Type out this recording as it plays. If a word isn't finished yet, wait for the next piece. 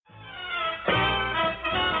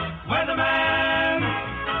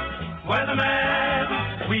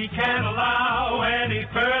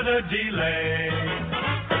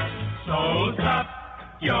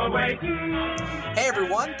You're waiting. Hey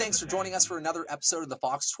everyone, thanks for joining us for another episode of the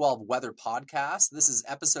Fox 12 Weather Podcast. This is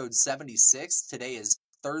episode 76. Today is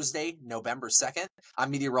Thursday, November 2nd.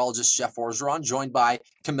 I'm meteorologist Jeff Orgeron, joined by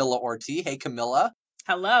Camilla Ortiz. Hey Camilla.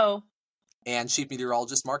 Hello. And chief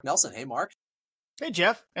meteorologist Mark Nelson. Hey Mark. Hey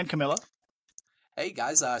Jeff and Camilla. Hey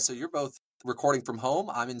guys, so you're both recording from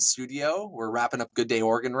home. I'm in studio. We're wrapping up Good Day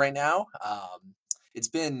Oregon right now. It's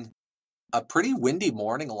been a pretty windy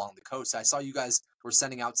morning along the coast. I saw you guys were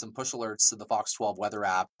sending out some push alerts to the Fox 12 weather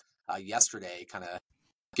app yesterday, kind of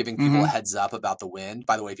giving people a heads up about the wind.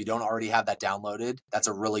 By the way, if you don't already have that downloaded, that's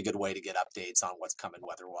a really good way to get updates on what's coming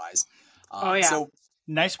weather-wise. Oh, yeah. So,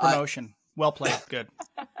 nice promotion. Well played. Good.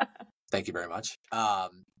 Thank you very much.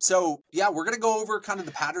 So, we're going to go over kind of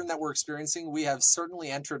the pattern that we're experiencing. We have certainly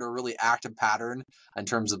entered a really active pattern in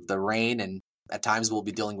terms of the rain, and at times we'll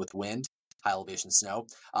be dealing with wind, high elevation snow.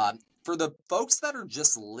 For the folks that are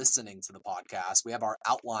just listening to the podcast, we have our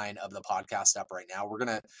outline of the podcast up right now. We're going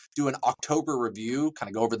to do an October review, kind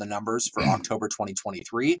of go over the numbers for October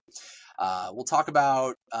 2023. We'll talk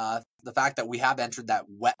about the fact that we have entered that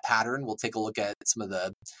wet pattern. We'll take a look at some of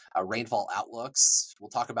the rainfall outlooks. We'll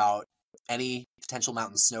talk about any potential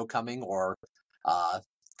mountain snow coming or kind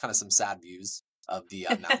of some sad views of the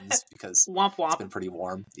mountains because womp womp. It's been pretty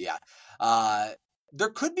warm. Yeah. There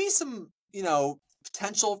could be some,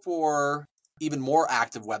 potential for even more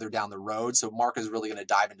active weather down the road. So Mark is really going to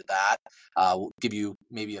dive into that. We'll give you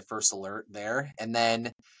maybe a first alert there. And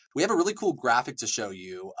then we have a really cool graphic to show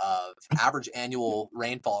you of average annual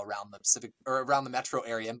rainfall around the Pacific or around the metro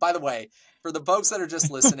area. And by the way, for the folks that are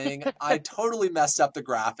just listening, I totally messed up the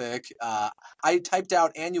graphic. I typed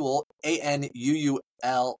out annual, ANUULAL.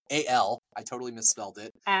 I totally misspelled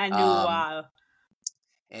it. Annual.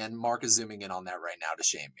 And Mark is zooming in on that right now to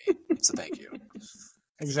shame me. So thank you.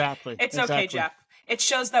 Exactly. It's okay, Jeff. It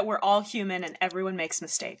shows that we're all human and everyone makes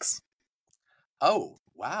mistakes. Oh,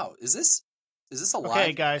 wow. Is this a live?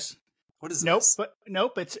 Okay, guys. What is Nope, this?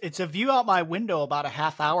 nope. It's a view out my window about a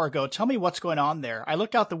half hour ago. Tell me what's going on there. I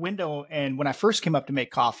looked out the window, and when I first came up to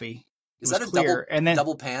make coffee, Is that a clear,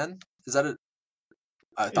 double pan? Is that a?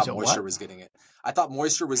 I thought moisture was getting it. I thought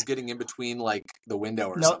moisture was getting in between like the window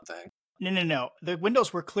or something. No. The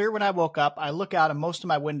windows were clear when I woke up. I look out and most of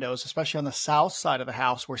my windows, especially on the south side of the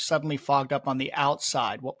house, were suddenly fogged up on the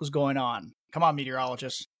outside. What was going on? Come on,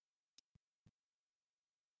 meteorologist.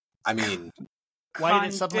 I mean, why did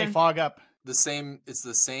it suddenly fog up? It's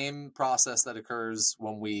the same process that occurs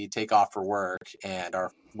when we take off for work and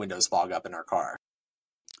our windows fog up in our car.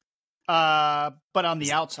 But on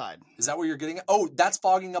the outside. Is that what you're getting at? Oh, that's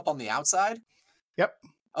fogging up on the outside? Yep.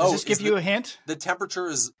 Does this give you a hint? The temperature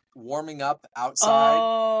is warming up outside.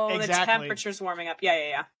 Oh, exactly. The temperature's warming up.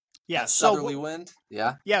 Yeah. Yeah, southerly wind.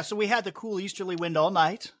 Yeah. Yeah, so we had the cool easterly wind all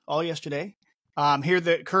night, all yesterday. Here,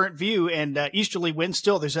 the current view and easterly wind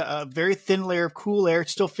still. There's a very thin layer of cool air.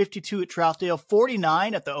 It's still 52 at Troutdale,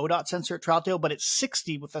 49 at the ODOT sensor at Troutdale, but it's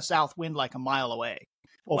 60 with the south wind like a mile away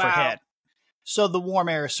overhead. Wow. So the warm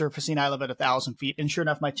air is surfacing. I live at 1,000 feet. And sure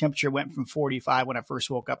enough, my temperature went from 45 when I first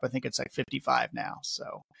woke up. I think it's like 55 now.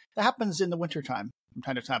 So that happens in the wintertime from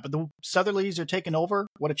time to time. But the southerlies are taking over.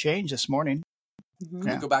 What a change this morning. Can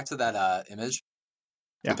you go back to that image?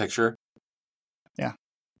 Yeah. The picture? Yeah.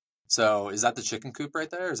 So is that the chicken coop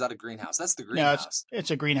right there? Or is that a greenhouse? That's the greenhouse. No,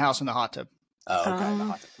 it's a greenhouse in the hot tub. Oh, okay. The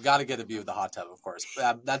hot tub. We got to get a view of the hot tub, of course.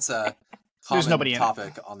 That's a common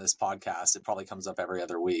topic on this podcast. It probably comes up every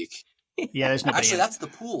other week. Yeah, there's nobody. Actually, that's the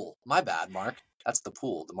pool. My bad, Mark. That's the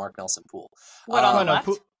pool, the Mark Nelson pool. What on the left?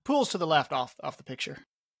 Pool's to the left off the picture.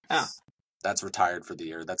 Oh. That's retired for the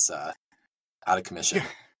year. That's out of commission.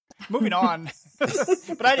 Moving on.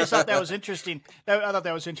 But I just thought that was interesting. I thought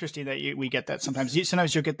that was interesting that we get that sometimes.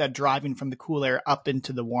 Sometimes you'll get that driving from the cool air up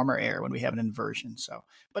into the warmer air when we have an inversion. So,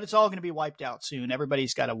 but it's all going to be wiped out soon.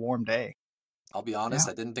 Everybody's got a warm day. I'll be honest.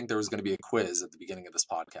 I didn't think there was going to be a quiz at the beginning of this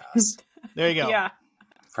podcast. There you go. Yeah.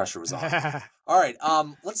 Pressure was on. All right.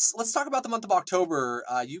 Let's talk about the month of October.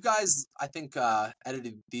 You guys, I think,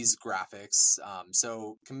 edited these graphics.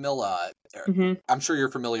 So Camilla, I'm sure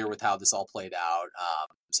you're familiar with how this all played out.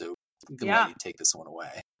 So I'm going to let you take this one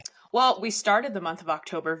away. Well, we started the month of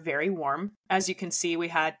October very warm. As you can see, we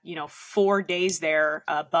had, 4 days there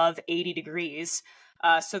above 80 degrees.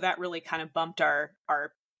 So that really kind of bumped our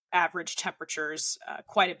average temperatures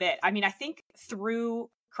quite a bit. I mean, I think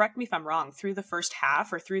correct me if I'm wrong, through the first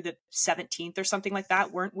half or through the 17th or something like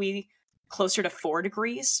that, weren't we closer to 4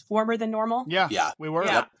 degrees warmer than normal? Yeah, we were.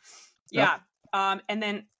 Yeah. Yep. And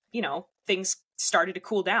then, things started to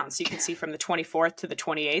cool down. So you can see from the 24th to the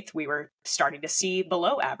 28th, we were starting to see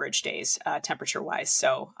below average days temperature wise.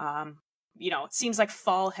 So, it seems like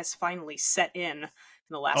fall has finally set in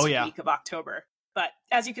in the last week of October. But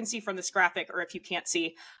as you can see from this graphic, or if you can't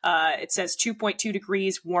see, it says 2.2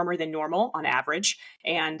 degrees warmer than normal on average,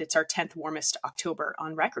 and it's our 10th warmest October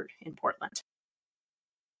on record in Portland.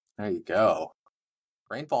 There you go.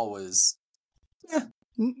 Rainfall was, kind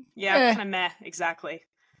of meh, exactly.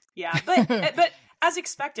 Yeah, but as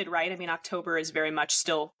expected, right? I mean, October is very much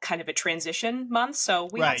still kind of a transition month, so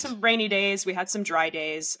we had some rainy days, we had some dry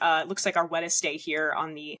days. It looks like our wettest day here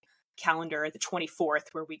on the calendar, the 24th,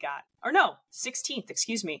 where we got, 16th,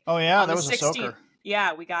 excuse me. Oh yeah, that was 16th, a soaker.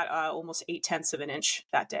 Yeah, we got almost 0.8 of an inch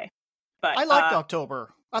that day. But I liked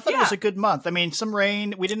October. I thought it was a good month. I mean, some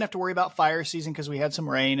rain. We didn't have to worry about fire season because we had some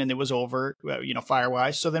rain and it was over,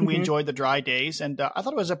 fire-wise. So then we enjoyed the dry days, and I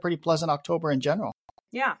thought it was a pretty pleasant October in general.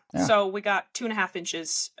 Yeah. So we got 2.5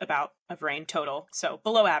 inches about of rain total. So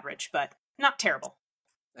below average, but not terrible.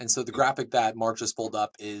 And so the graphic that Mark just pulled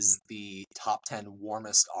up is the top 10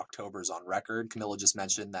 warmest Octobers on record. Camilla just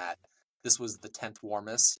mentioned that this was the 10th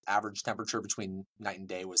warmest. Average temperature between night and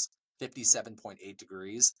day was 57.8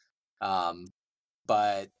 degrees.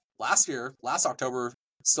 But last October,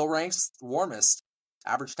 still ranks warmest.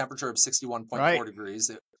 Average temperature of 61.4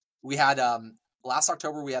 degrees. We had, last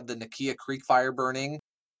October, we had the Nakia Creek fire burning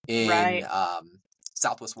in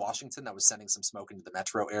Southwest Washington that was sending some smoke into the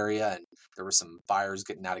metro area, and there were some fires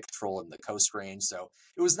getting out of control in the Coast Range. So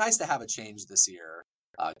it was nice to have a change this year.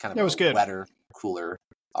 Kind of it was good. Wetter, cooler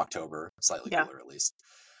October, slightly cooler at least.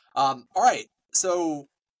 All right, so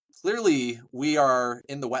clearly we are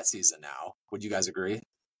in the wet season now. Would you guys agree?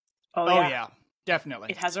 Oh yeah, definitely.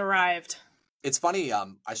 It has arrived. It's funny.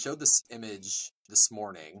 I showed this image this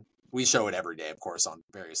morning. We show it every day, of course, on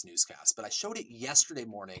various newscasts. But I showed it yesterday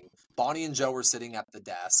morning. Bonnie and Joe were sitting at the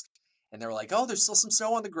desk, and they were like, "Oh, there's still some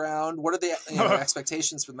snow on the ground. What are the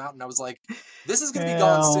expectations for the mountain?" I was like, "This is going to be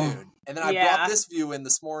gone soon." And then I brought this view in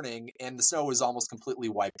this morning, and the snow was almost completely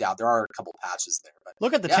wiped out. There are a couple patches there, but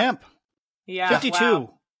look at the temp. Yeah, 52.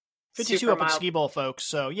 Wow. 52 Super up mild. at Ski Bowl, folks.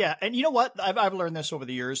 So yeah, and you know what? I've learned this over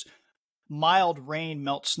the years. Mild rain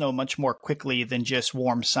melts snow much more quickly than just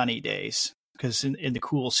warm, sunny days. Because in the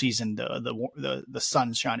cool season, the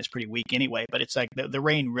sunshine is pretty weak anyway. But it's like the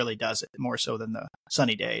rain really does it more so than the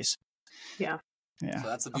sunny days. Yeah. So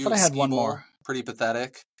that's a I view thought of I had Ski one Bowl. more. Pretty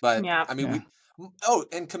pathetic. But I mean,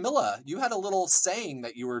 and Camilla, you had a little saying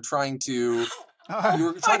that you were trying to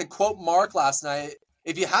quote Mark last night.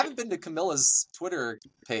 If you haven't been to Camilla's Twitter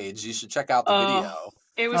page, you should check out the video.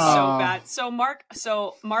 It was so bad. So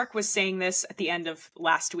Mark was saying this at the end of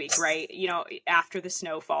last week, right? After the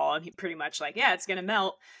snowfall, and he pretty much like, it's going to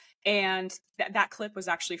melt. And that clip was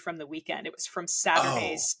actually from the weekend. It was from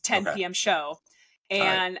Saturday's 10 p.m. show.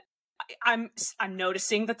 And I'm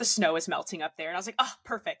noticing that the snow is melting up there. And I was like, oh,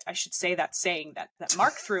 perfect. I should say that saying that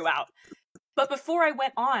Mark threw out. But before I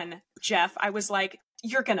went on, Jeff, I was like,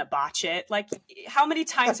 you're going to botch it. Like, how many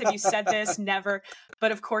times have you said this? Never.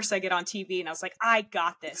 But of course I get on TV and I was like, I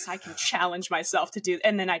got this. I can challenge myself to do.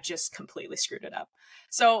 And then I just completely screwed it up.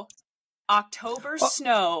 So October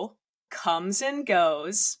snow comes and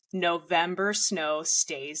goes. November snow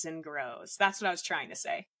stays and grows. That's what I was trying to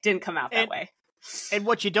say. Didn't come out that way. And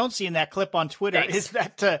what you don't see in that clip on Twitter is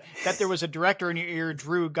that there was a director in your ear,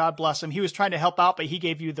 Drew, God bless him. He was trying to help out, but he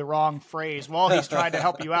gave you the wrong phrase while he's trying to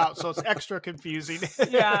help you out. So it's extra confusing.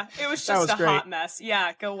 Yeah, it was just a hot mess.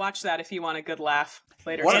 Yeah, go watch that if you want a good laugh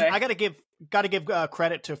later today. I got to give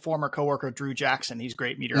credit to former coworker Drew Jackson. He's a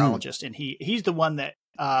great meteorologist, and he's the one that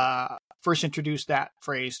first introduced that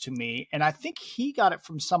phrase to me. And I think he got it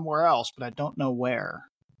from somewhere else, but I don't know where.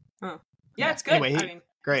 Huh. Yeah, it's good. Anyway,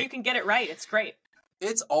 great. If you can get it right, it's great.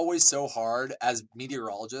 It's always so hard as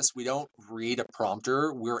meteorologists. We don't read a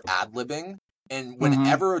prompter. We're ad-libbing. And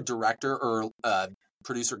whenever a director or a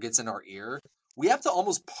producer gets in our ear, we have to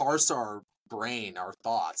almost parse our brain, our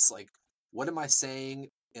thoughts. Like, what am I saying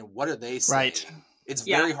and what are they saying? Right. It's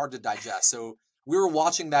very hard to digest. So we were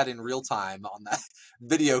watching that in real time on that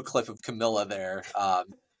video clip of Camilla there.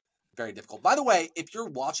 Very difficult. By the way, if you're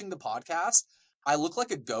watching the podcast, I look like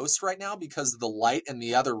a ghost right now because the light in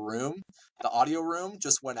the other room, the audio room,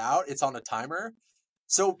 just went out. It's on a timer.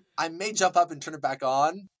 So I may jump up and turn it back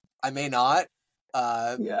on. I may not.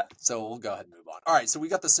 So we'll go ahead and move on. All right. So we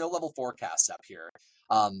got the snow level forecast up here.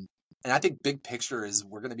 And I think big picture is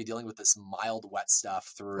we're going to be dealing with this mild, wet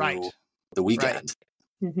stuff through the weekend. Right.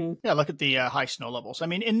 Mm-hmm. Yeah, look at the high snow levels. I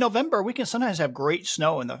mean, in November, we can sometimes have great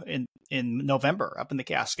snow in November up in the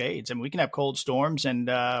Cascades, and we can have cold storms, and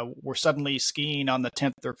we're suddenly skiing on the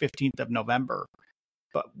 10th or 15th of November.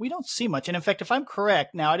 But we don't see much. And in fact, if I'm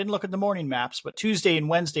correct, now I didn't look at the morning maps, but Tuesday and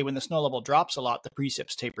Wednesday, when the snow level drops a lot, the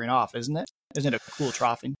precip's tapering off, isn't it? Isn't it a cool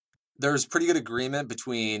troughing? there's pretty good agreement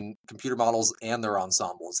between computer models and their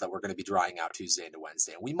ensembles that we're going to be drying out Tuesday into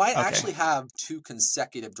Wednesday. And we might actually have 2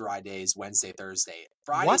 consecutive dry days, Wednesday, Thursday.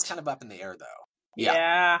 Friday's kind of up in the air, though.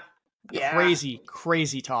 Yeah.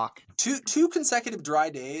 Crazy talk. Two consecutive dry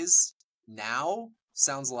days now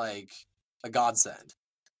sounds like a godsend.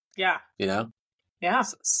 Yeah. You know? Yeah.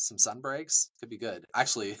 Some sun breaks could be good.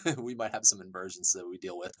 Actually, we might have some inversions that we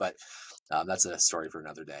deal with, but that's a story for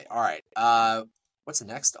another day. All right. What's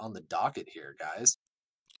next on the docket here, guys?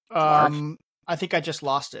 Mark? I think I just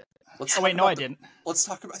lost it. I didn't. Let's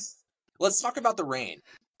talk about the rain.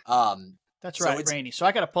 That's right, so rainy. So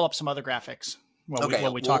I got to pull up some other graphics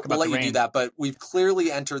while we talk about the rain. We'll let you do that, but we've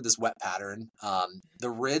clearly entered this wet pattern.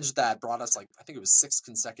 The ridge that brought us, I think it was 6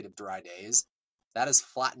 consecutive dry days, that has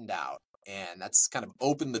flattened out, and that's kind of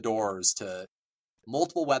opened the doors to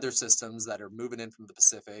multiple weather systems that are moving in from the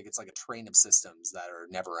Pacific. It's like a train of systems that are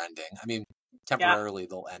never ending. I mean, temporarily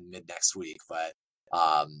they'll end mid next week, but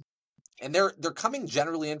and they're coming they're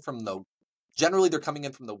coming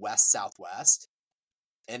in from the west southwest,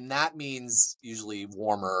 and that means usually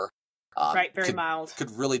warmer. Very mild.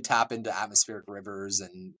 Could really tap into atmospheric rivers,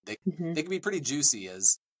 and they can be pretty juicy,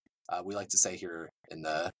 as we like to say here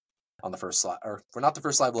on the first slide. Or we're not the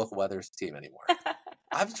first live local weather team anymore.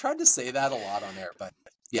 I've tried to say that a lot on air, but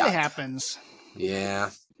yeah, it happens. Yeah,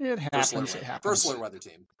 it happens. First alert weather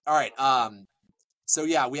team. All right. So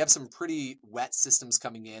yeah, we have some pretty wet systems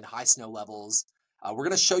coming in, high snow levels. We're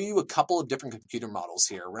going to show you a couple of different computer models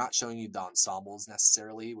here. We're not showing you the ensembles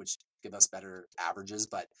necessarily, which give us better averages,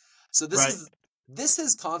 but so this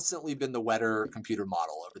has constantly been the wetter computer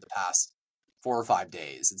model over the past 4 or 5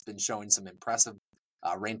 days. It's been showing some impressive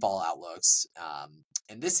rainfall outlooks.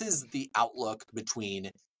 And this is the outlook between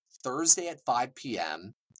Thursday at 5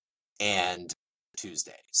 p.m. and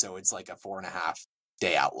Tuesday. So it's like a 4.5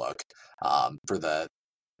 day outlook for the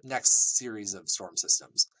next series of storm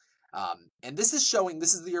systems. And this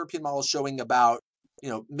is the European model showing about,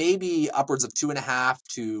 maybe upwards of 2.5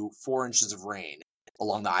 to 4 inches of rain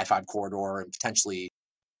along the I-5 corridor, and potentially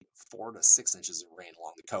 4 to 6 inches of rain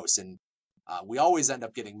along the coast. And we always end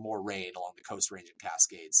up getting more rain along the Coast Range and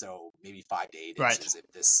Cascade, so maybe 5 to 8 inches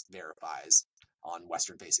if this verifies on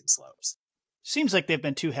western-facing slopes. Seems like they've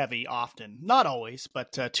been too heavy often. Not always,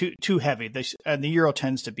 but too heavy. And the Euro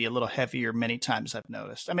tends to be a little heavier many times, I've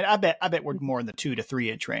noticed. I mean, I bet we're more in the 2 to 3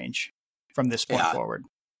 inch range from this point forward.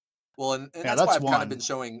 Well, and that's why I've kind of been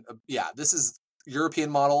showing, this is European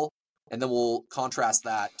model, and then we'll contrast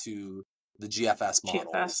that to the GFS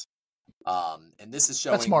model. And this is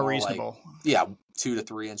showing that's more reasonable. 2 to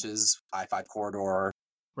 3 inches I-5 corridor,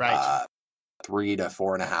 right? 3 to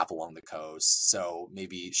 4.5 along the coast. So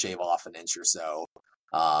maybe shave off an inch or so,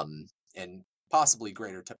 and possibly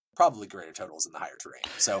probably greater totals in the higher terrain.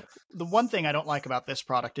 So the one thing I don't like about this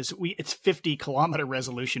product is it's 50 kilometer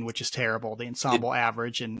resolution, which is terrible. The ensemble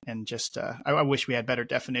average and just I wish we had better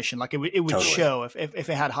definition. Like it would totally show if it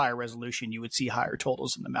had higher resolution, you would see higher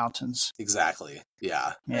totals in the mountains. Exactly.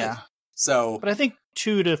 Yeah. Yeah. So, but I think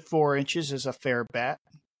 2 to 4 inches is a fair bet.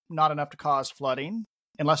 Not enough to cause flooding,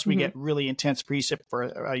 unless we get really intense precip for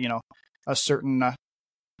a certain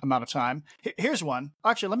amount of time. Here's one.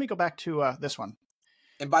 Actually, let me go back to this one.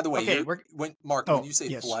 And by the way, when you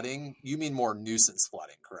say flooding, you mean more nuisance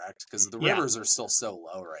flooding, correct? Because the rivers are still so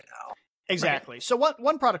low right now. Exactly. Right. So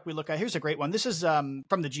one product we look at, here's a great one. This is from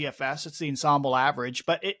the GFS. It's the ensemble average,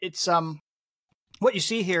 but it's what you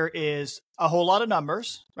see here is a whole lot of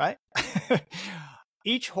numbers, right?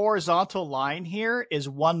 Each horizontal line here is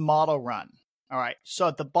one model run. All right. So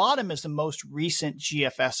at the bottom is the most recent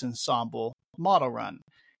GFS ensemble model run.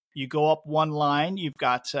 You go up one line, you've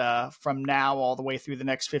got from now all the way through the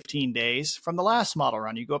next 15 days from the last model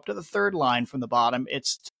run. You go up to the third line from the bottom,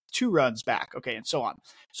 it's 2 runs back. Okay, and so on.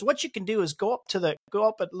 So what you can do is go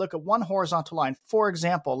up and look at one horizontal line. For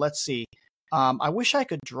example, let's see. I wish I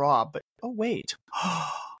could draw, but oh wait.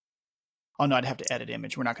 Oh no, I'd have to edit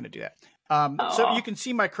image. We're not going to do that. So you can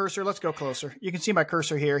see my cursor. Let's go closer. You can see my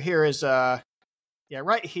cursor here. Here is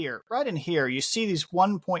right here, right in here. You see these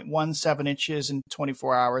 1.17 inches in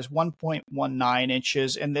 24 hours, 1.19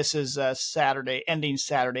 inches, and this is ending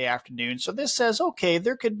Saturday afternoon. So this says, okay,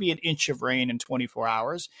 there could be an inch of rain in 24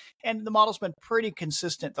 hours, and the model's been pretty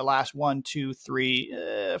consistent the last 1, 2,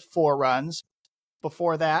 3, 4 runs.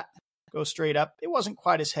 Before that, go straight up. It wasn't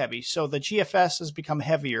quite as heavy, so the GFS has become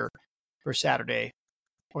heavier for Saturday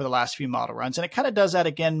over the last few model runs. And it kind of does that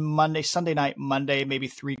again Sunday night, Monday, maybe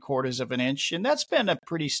 3/4 of an inch. And that's been a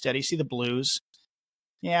pretty steady. See the blues?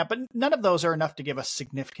 Yeah, but none of those are enough to give us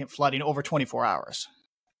significant flooding over 24 hours.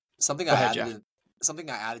 Something I something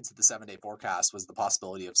I added to the 7-day forecast was the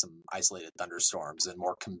possibility of some isolated thunderstorms and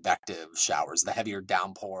more convective showers, the heavier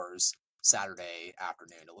downpours Saturday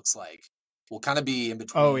afternoon. It looks like we'll kind of be in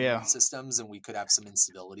between systems, and we could have some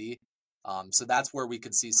instability. So that's where we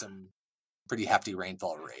could see some pretty hefty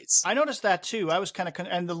rainfall rates. I noticed that too. I was kind of,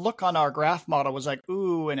 and the look on our graph model was like,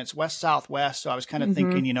 ooh, and it's west-southwest. So I was kind of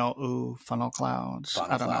thinking, ooh, funnel clouds.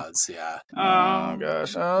 Funnel clouds, yeah. Oh,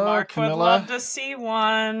 gosh. Oh, Mark Camilla. would love to see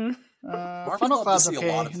one. Funnel clouds,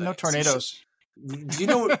 okay. No tornadoes. Do you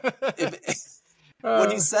know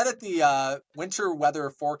when he said at the winter weather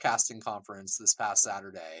forecasting conference this past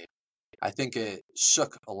Saturday, I think it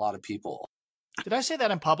shook a lot of people. Did I say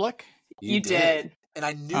that in public? You did. And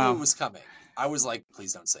I knew it was coming. I was like,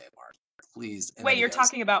 please don't say it, Mark. Please. And wait, you're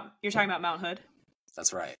talking about Mount Hood?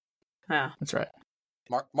 That's right. Yeah. That's right.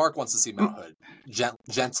 Mark wants to see Mount Hood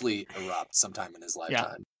gently erupt sometime in his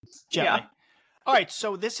lifetime. Gently. Yeah. All right,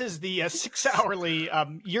 so this is the 6-hourly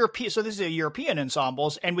European. So this is a European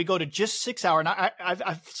ensembles, and we go to just 6 hour. And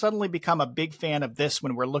I've suddenly become a big fan of this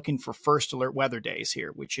when we're looking for first alert weather days here,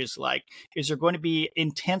 which is like, is there going to be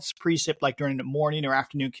intense precip like during the morning or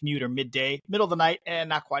afternoon commute or midday, middle of the night, and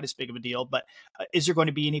not quite as big of a deal, but is there going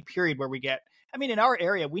to be any period where we get? I mean, in our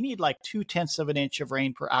area, we need like 0.2 of an inch of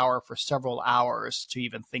rain per hour for several hours to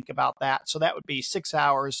even think about that. So that would be 6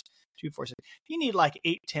 hours. 2, 4, 6. You need like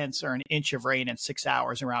 0.8 or an inch of rain in 6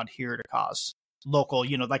 hours around here to cause local,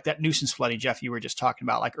 like that nuisance flooding, Jeff, you were just talking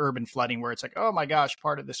about, like urban flooding, where it's like, oh my gosh,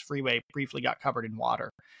 part of this freeway briefly got covered in water.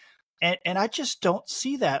 And I just don't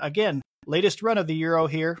see that. Again, latest run of the Euro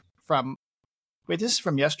here this is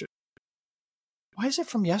from yesterday. Why is it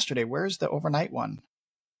from yesterday? Where's the overnight one?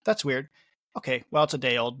 That's weird. Okay, well, it's a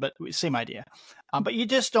day old, but same idea. But you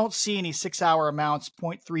just don't see any 6 hour amounts,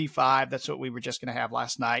 0.35. That's what we were just going to have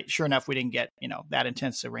last night. Sure enough, we didn't get, that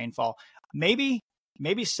intense of rainfall. Maybe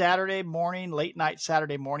Saturday morning, late night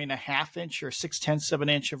Saturday morning, 0.5 inch or 0.6 of an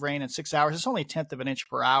inch of rain in 6 hours. It's only 1/10 of an inch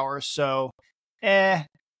per hour. So,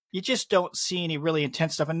 you just don't see any really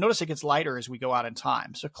intense stuff. And notice it gets lighter as we go out in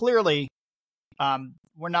time. So clearly,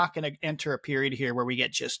 we're not going to enter a period here where we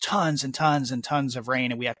get just tons and tons and tons of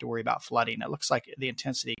rain and we have to worry about flooding. It looks like the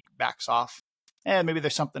intensity backs off. And maybe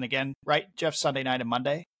there's something again, right, Jeff, Sunday night and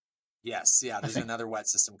Monday? Yes, yeah, there's another wet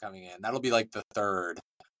system coming in. That'll be like the third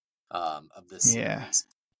of this series.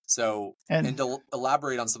 So, and to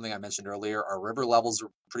elaborate on something I mentioned earlier, our river levels are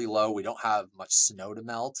pretty low. We don't have much snow to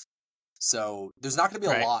melt. So there's not going to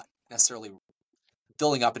be a lot necessarily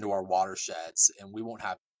filling up into our watersheds, and we won't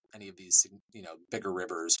have any of these, bigger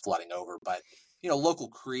rivers flooding over. But, local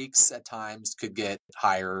creeks at times could get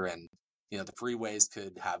higher, and, the freeways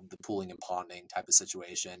could have the pooling and ponding type of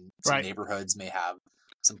situation. Some neighborhoods may have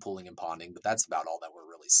some pooling and ponding, but that's about all that we're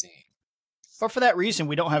really seeing. But for that reason,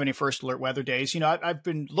 we don't have any first alert weather days. I've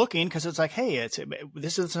been looking because it's like, hey,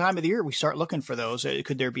 this is the time of the year we start looking for those.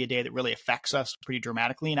 Could there be a day that really affects us pretty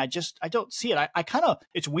dramatically? And I don't see it.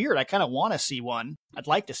 It's weird. I kind of want to see one. I'd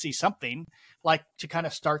like to see something like to kind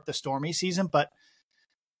of start the stormy season. But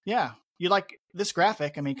yeah, you like this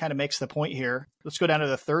graphic. I mean, kind of makes the point here. Let's go down to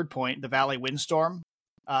the third point, the valley windstorm.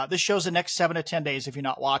 This shows the next 7 to 10 days. If you're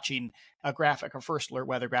not watching a graphic, a first alert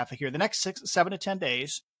weather graphic here, the next 7 to 10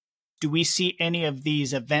 days. Do we see any of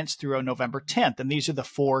these events through November 10th? And these are the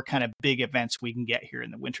 4 kind of big events we can get here in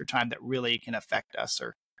the wintertime that really can affect us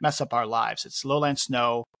or mess up our lives. It's lowland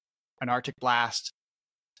snow, an Arctic blast,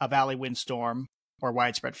 a valley windstorm, or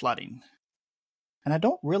widespread flooding. And I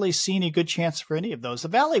don't really see any good chance for any of those. The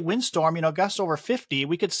valley windstorm, gusts over 50,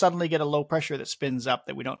 we could suddenly get a low pressure that spins up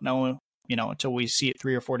that we don't know, until we see it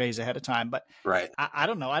 3 or 4 days ahead of time. But I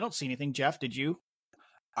don't know. I don't see anything. Jeff, did you?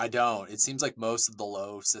 I don't. It seems like most of the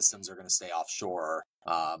low systems are going to stay offshore.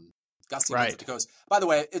 Gusting into the coast. By the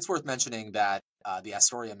way, it's worth mentioning that the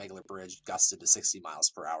Astoria Megalith Bridge gusted to 60 miles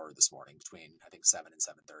per hour this morning between, I think, 7 and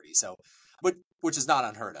 7:30. So, which is not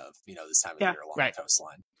unheard of, this time of year along the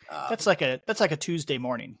coastline. That's like a Tuesday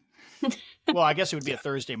morning. Well, I guess it would be a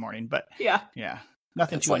Thursday morning, but yeah,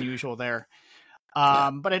 nothing too unusual there.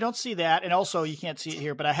 But I don't see that. And also you can't see it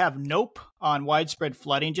here, but I have nope on widespread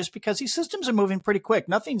flooding just because these systems are moving pretty quick.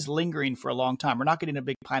 Nothing's lingering for a long time. We're not getting a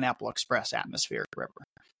big Pineapple Express atmospheric river.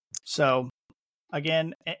 So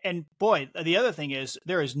again, and boy, the other thing is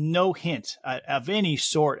there is no hint of any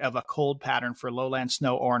sort of a cold pattern for lowland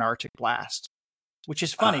snow or an Arctic blast, which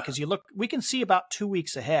is funny because we can see about 2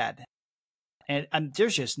 weeks ahead and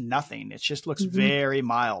there's just nothing. It just looks very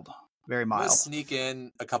mild. Very mild. Let's sneak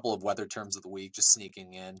in a couple of weather terms of the week, just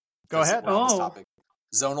sneaking in. Go ahead. On this topic.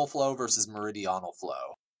 Zonal flow versus meridional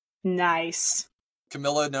flow. Nice.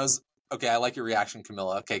 Camilla knows. Okay, I like your reaction,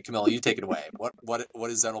 Camilla. Okay, Camilla, you take it away. What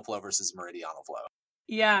is zonal flow versus meridional flow?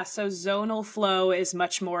 Yeah, so zonal flow is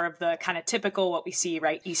much more of the kind of typical what we see,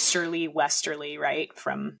 right? Easterly, westerly, right?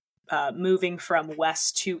 From moving from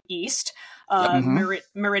west to east.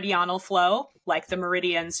 Meridional flow, like the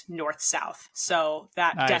meridians north-south. So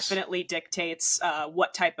that definitely dictates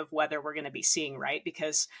what type of weather we're going to be seeing, right?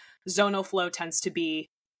 Because zonal flow tends to be,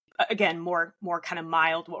 again, more kind of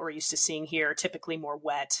mild, what we're used to seeing here, typically more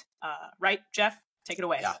wet. Right, Jeff? Take it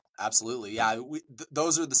away. Yeah, absolutely. Yeah,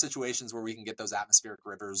 those are the situations where we can get those atmospheric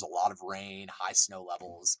rivers, a lot of rain, high snow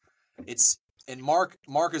levels. And Mark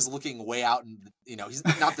is looking way out, and he's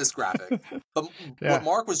not this graphic, but what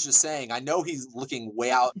Mark was just saying, I know he's looking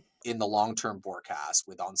way out in the long-term forecast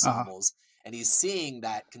with ensembles, and he's seeing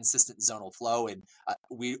that consistent zonal flow, and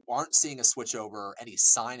we aren't seeing a switch over, any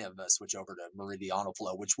sign of a switch over to meridional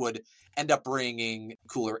flow, which would end up bringing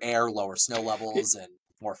cooler air, lower snow levels, and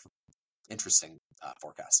more interesting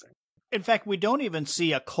forecasting. In fact, we don't even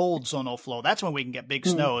see a cold zonal flow. That's when we can get big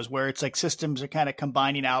snows, where it's like systems are kind of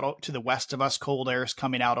combining out to the west of us. Cold air is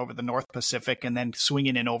coming out over the North Pacific and then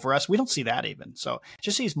swinging in over us. We don't see that even. So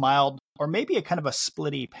just these mild, or maybe a kind of a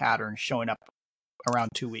splitty pattern showing up around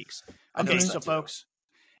 2 weeks. Okay, so folks.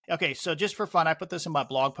 Okay, so just for fun, I put this in my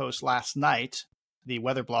blog post last night, the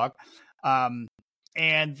weather blog.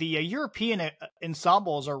 And the European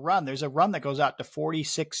ensembles are run. There's a run that goes out to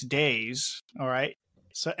 46 days. All right.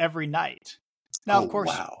 So every night. Now, of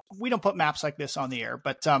course, we don't put maps like this on the air,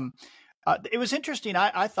 but it was interesting.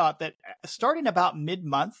 I thought that starting about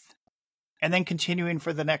mid-month and then continuing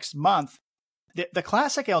for the next month, the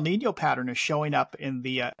classic El Nino pattern is showing up in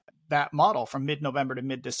that model from mid-November to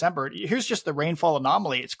mid-December. Here's just the rainfall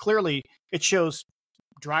anomaly. It shows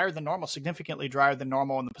drier than normal, significantly drier than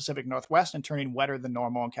normal in the Pacific Northwest and turning wetter than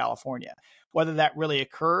normal in California. Whether that really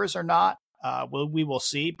occurs or not, we will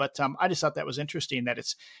see. But I just thought that was interesting that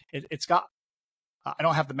it's got, I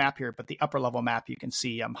don't have the map here, but the upper level map, you can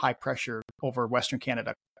see high pressure over Western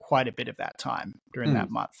Canada quite a bit of that time during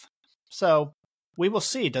that month. So we will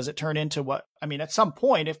see. Does it turn into at some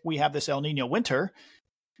point, if we have this El Nino winter,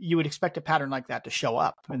 you would expect a pattern like that to show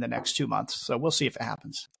up in the next 2 months. So we'll see if it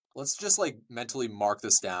happens. Let's just mentally mark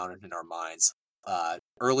this down in our minds.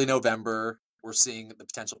 Early November, we're seeing the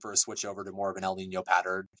potential for a switch over to more of an El Nino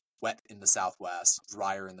pattern, wet in the Southwest,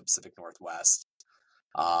 drier in the Pacific Northwest.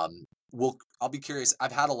 I'll be curious.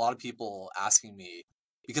 I've had a lot of people asking me,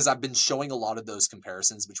 because I've been showing a lot of those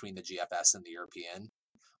comparisons between the GFS and the European,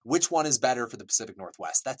 which one is better for the Pacific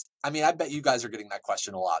Northwest? I bet you guys are getting that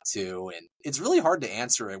question a lot too. And it's really hard to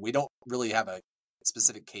answer it. We don't really have a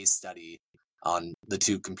specific case study on the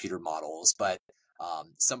two computer models, but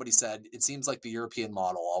somebody said it seems like the European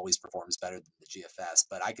model always performs better than the GFS,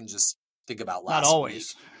 but I can just think about last Not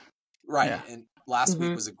always. week. Right. Yeah. And last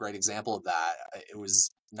week was a great example of that. It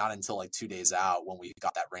was not until 2 days out when we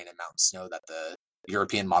got that rain and mountain snow that the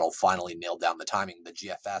European model finally nailed down the timing. The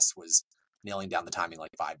GFS was nailing down the timing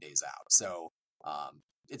 5 days out. So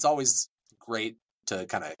it's always great to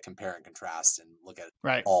kind of compare and contrast and look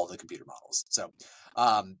at all the computer models. So,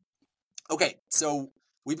 okay, so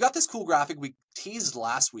we've got this cool graphic we teased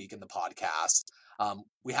last week in the podcast.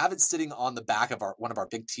 We have it sitting on the back of one of our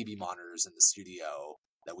big TV monitors in the studio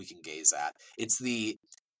that we can gaze at. It's the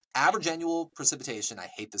average annual precipitation. I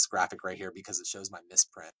hate this graphic right here because it shows my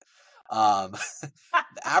misprint. The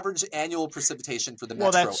average annual precipitation for the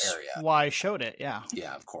metro area. That's why I showed it. Yeah.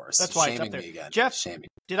 Yeah, of course. That's why it's up there. Jeff,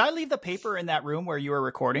 did I leave the paper in that room where you were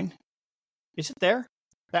recording? Is it there?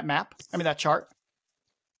 That map? That chart?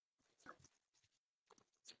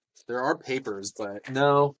 There are papers, but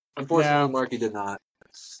no, unfortunately, Marky did not.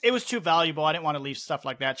 It was too valuable. I didn't want to leave stuff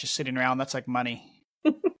like that just sitting around. That's like money.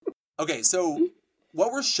 Okay, so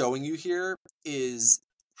what we're showing you here is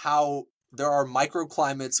how there are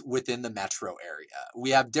microclimates within the metro area. We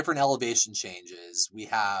have different elevation changes. We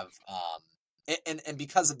have, and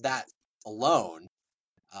because of that alone,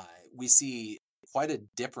 we see quite a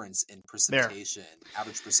difference in precipitation,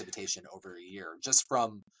 average precipitation over a year, just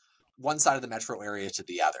from one side of the metro area to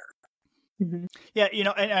the other. Mm-hmm. Yeah,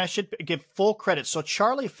 and I should give full credit. So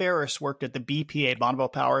Charlie Ferris worked at the BPA, Bonneville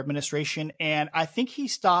Power Administration, and I think he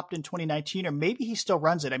stopped in 2019, or maybe he still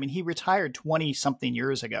runs it. He retired 20-something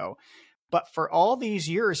years ago. But for all these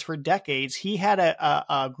years, for decades, he had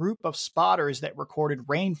a group of spotters that recorded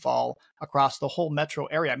rainfall across the whole metro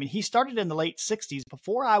area. He started in the late 60s,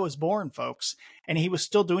 before I was born, folks, and he was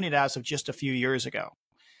still doing it as of just a few years ago.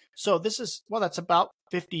 So that's about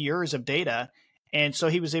 50 years of data. And so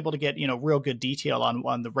he was able to get, real good detail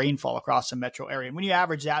on the rainfall across the metro area. And when you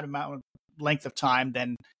average that amount of length of time,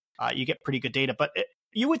 then you get pretty good data. But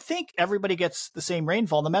you would think everybody gets the same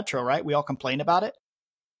rainfall in the metro, right? We all complain about it.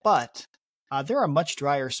 But there are much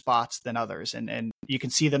drier spots than others. And you can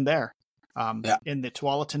see them there Yeah. in the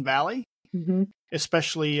Tualatin Valley,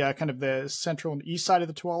 especially kind of the central and east side of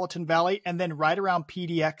the Tualatin Valley, and then right around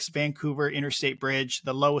PDX Vancouver Interstate Bridge,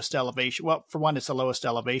 the lowest elevation. Well, for one, it's the lowest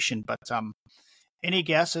elevation, but any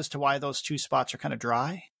guess as to why those two spots are kind of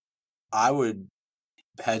dry? I would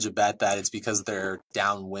hedge a bet that it's because they're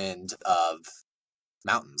downwind of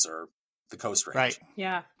mountains or the coast range. Right.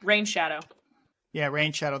 Yeah. Rain shadow. Yeah,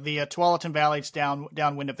 rain shadow. The Tualatin Valley, it's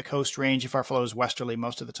downwind of the coast range if our flow is westerly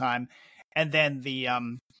most of the time. And then the,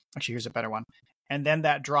 actually, here's a better one. And then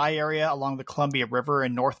that dry area along the Columbia River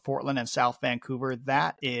in North Portland and South Vancouver,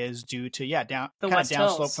 that is due to,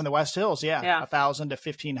 downslope from the West Hills. Yeah. 1,000 to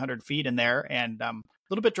 1,500 feet in there and a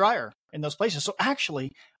little bit drier in those places. So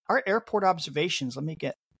actually, our airport observations, let me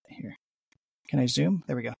get here. Can I zoom?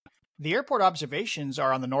 There we go. The airport observations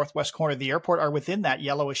are on the northwest corner of the airport, are within that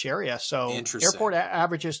yellowish area. So airport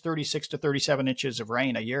averages 36 to 37 inches of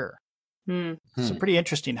rain a year. So pretty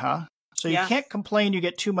interesting, huh? So you can't complain you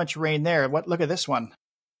get too much rain there. Look at this one.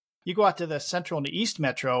 You go out to the central and the east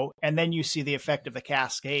metro, and then you see the effect of the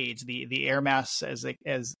Cascades, the air mass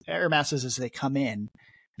air masses as they come in.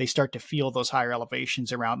 They start to feel those higher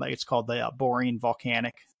elevations around. Like it's called the Boring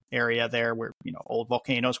volcanic area there, where old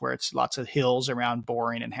volcanoes, where it's lots of hills around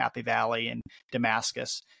Boring and Happy Valley and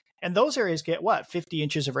Damascus, and those areas get 50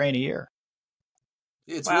 inches of rain a year.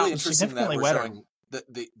 It's really interesting that we're showing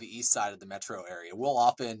the east side of the metro area. We'll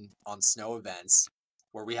often on snow events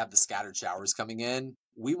where we have the scattered showers coming in,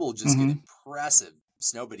 we will just get impressive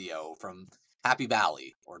snow video from Happy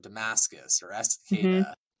Valley or Damascus or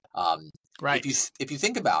Estacada. Right. If you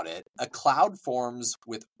think about it, a cloud forms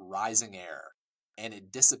with rising air and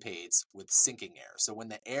it dissipates with sinking air. So when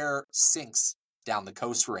the air sinks down the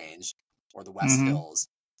coast range or the West Hills,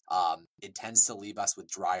 it tends to leave us with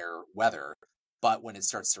drier weather. But when it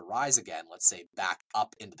starts to rise again, let's say back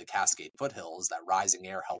up into the Cascade foothills, that rising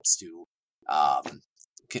air helps to,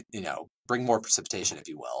 bring more precipitation, if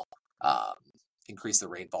you will, increase the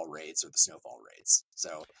rainfall rates or the snowfall rates.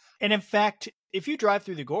 So, and in fact, if you drive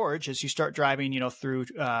through the gorge, as you start driving, through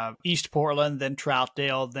East Portland, then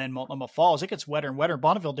Troutdale, then Multnomah Falls, it gets wetter and wetter.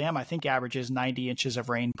 Bonneville Dam, I think, averages 90 inches of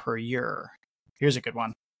rain per year. Here's a good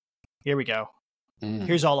one. Here we go.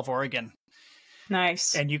 Here's all of Oregon.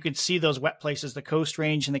 Nice. And you can see those wet places, the Coast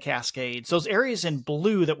Range and the Cascades. Those areas in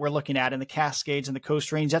blue that we're looking at in the Cascades and the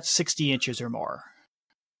Coast Range, that's 60 inches or more.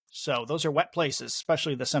 So those are wet places,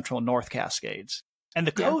 especially the Central and North Cascades. And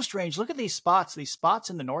the Coast Range, look at these spots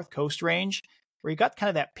in the North Coast Range, where you got kind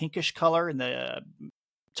of that pinkish color in the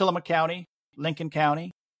Tillamook County, Lincoln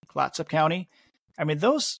County, Clatsop County. I mean,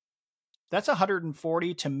 that's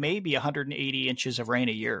 140 to maybe 180 inches of rain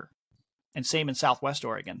a year. And same in Southwest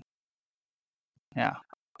Oregon. Yeah.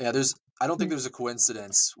 Yeah, I don't think there's a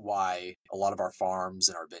coincidence why a lot of our farms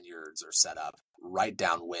and our vineyards are set up right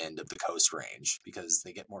downwind of the Coast Range, because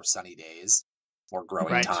they get more sunny days, more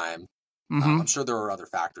growing time. I'm sure there are other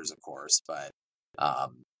factors, of course, but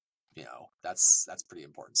that's pretty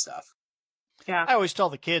important stuff. Yeah. I always tell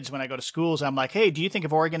the kids when I go to schools, I'm like, hey, do you think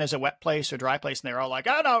of Oregon as a wet place or dry place? And they're all like,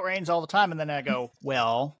 oh, no, it rains all the time. And then I go,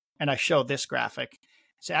 well, and I show this graphic.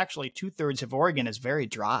 It's actually 2/3 of Oregon is very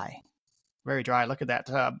dry. Very dry. Look at that.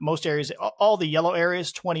 Most areas, all the yellow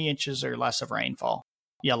areas, 20 inches or less of rainfall.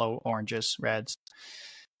 Yellow, oranges, reds.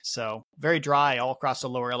 So very dry all across the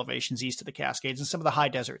lower elevations east of the Cascades and some of the high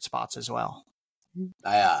desert spots as well.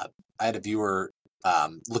 I had a viewer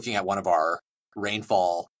looking at one of our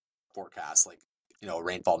rainfall forecasts, a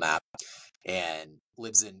rainfall map, and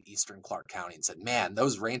lives in eastern Clark County, and said, man,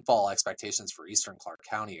 those rainfall expectations for eastern Clark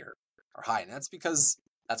County are high. And that's because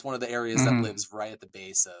that's one of the areas that lives right at the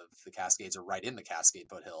base of the Cascades or right in the Cascade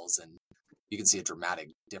foothills. And you can see a dramatic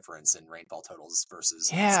difference in rainfall totals versus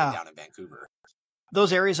say, down in Vancouver.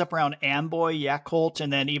 Those areas up around Amboy, Yakult,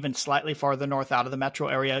 and then even slightly farther north out of the metro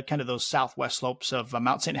area, kind of those southwest slopes of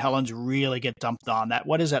Mount St. Helens really get dumped on.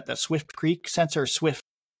 What is that? The Swift Creek sensor?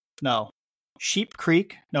 Sheep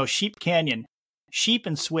Creek? No, Sheep Canyon. Sheep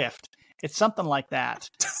and Swift. It's something like that.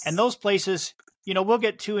 And those places, we'll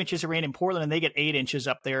get 2 inches of rain in Portland, and they get 8 inches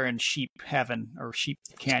up there in Sheep Heaven or Sheep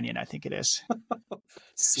Canyon, I think it is.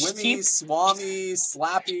 Swimmy, swammy,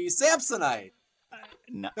 slappy, Samsonite.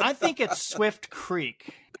 No, I think it's Swift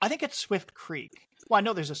Creek. Well, I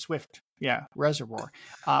know there's a Swift, reservoir,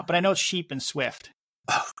 but I know it's Sheep and Swift.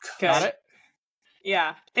 Oh, got it?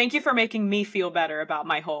 Yeah. Thank you for making me feel better about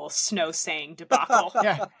my whole snow saying debacle.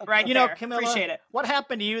 Yeah. Right there. Camilla, appreciate it. What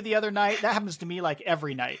happened to you the other night? That happens to me like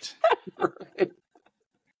every night. Right.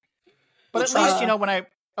 But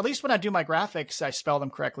at least when I do my graphics, I spell them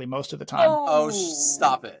correctly most of the time. Oh,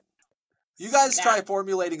 stop it. You guys try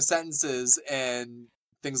formulating sentences and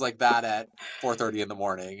things like that at 4:30 in the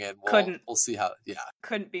morning, and we'll see how. Yeah,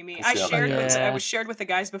 couldn't be me. We'll I see how that shared. goes. I was shared with the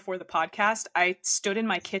guys before the podcast. I stood in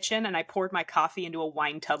my kitchen and I poured my coffee into a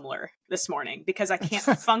wine tumbler this morning because I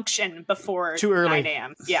can't function before Too early. 9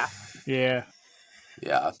 a.m. Yeah.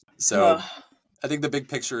 Yeah. So I think the big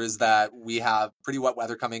picture is that we have pretty wet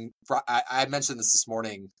weather coming. I mentioned this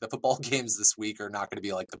morning. The football games this week are not going to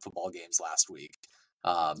be like the football games last week.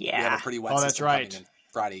 We have a pretty wet system coming in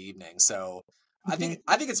Friday evening. So I think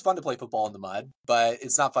it's fun to play football in the mud, but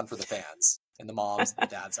it's not fun for the fans and the moms and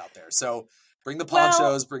the dads out there. So bring the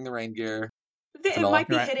ponchos, bring the rain gear. It might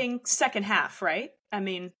be hitting second half, right? I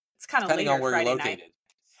mean, it's kind of depending later on where Friday you're located. night.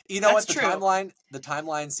 You know That's what? true. The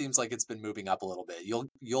timeline seems like it's been moving up a little bit.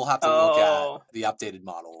 You'll have to look at the updated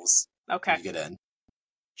models. Okay. When you get in.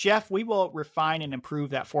 Jeff, we will refine and improve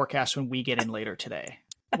that forecast when we get in later today.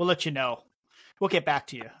 We'll let you know. We'll get back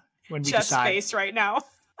to you when we Jeff's decide. face right now.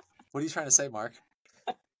 What are you trying to say, Mark?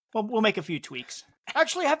 Well, we'll make a few tweaks.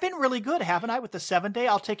 Actually, I've been really good, haven't I? With the 7-day,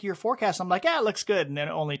 I'll take your forecast. I'm like, it looks good, and then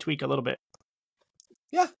only tweak a little bit.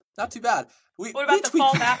 Yeah, not too bad. What about the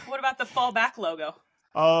fallback? What about the fallback logo?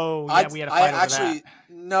 Oh, yeah, we had a fight over that.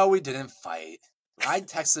 No, we didn't fight. I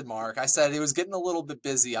texted Mark. I said it was getting a little bit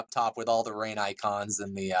busy up top with all the rain icons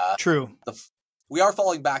and the. True. We are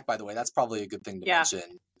falling back, by the way. That's probably a good thing to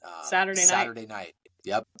mention. Saturday night.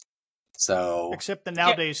 Yep. So. Except that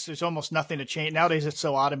nowadays there's almost nothing to change. Nowadays it's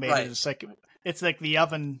so automated. Right. It's like the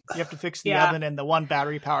oven. You have to fix the oven and the one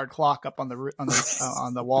battery powered clock up on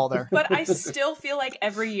the wall there. But I still feel like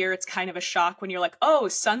every year it's kind of a shock when you're like, oh,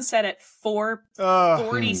 sunset at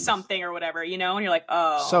 4:40 something or whatever, and you're like,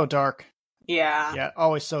 oh, so dark. Yeah. Yeah,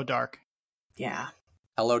 always so dark. Yeah.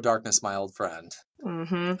 Hello, darkness, my old friend.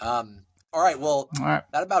 Mm-hmm. All right, well,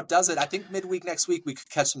 that about does it. I think midweek next week we could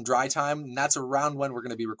catch some dry time, and that's around when we're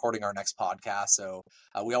going to be recording our next podcast. So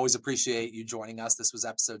we always appreciate you joining us. This was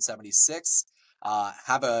episode 76.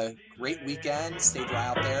 Have a great weekend. Stay dry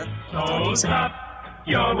out there. So stop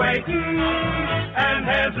your waiting and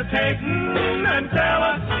hesitating and tell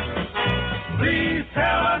us, please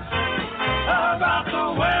tell us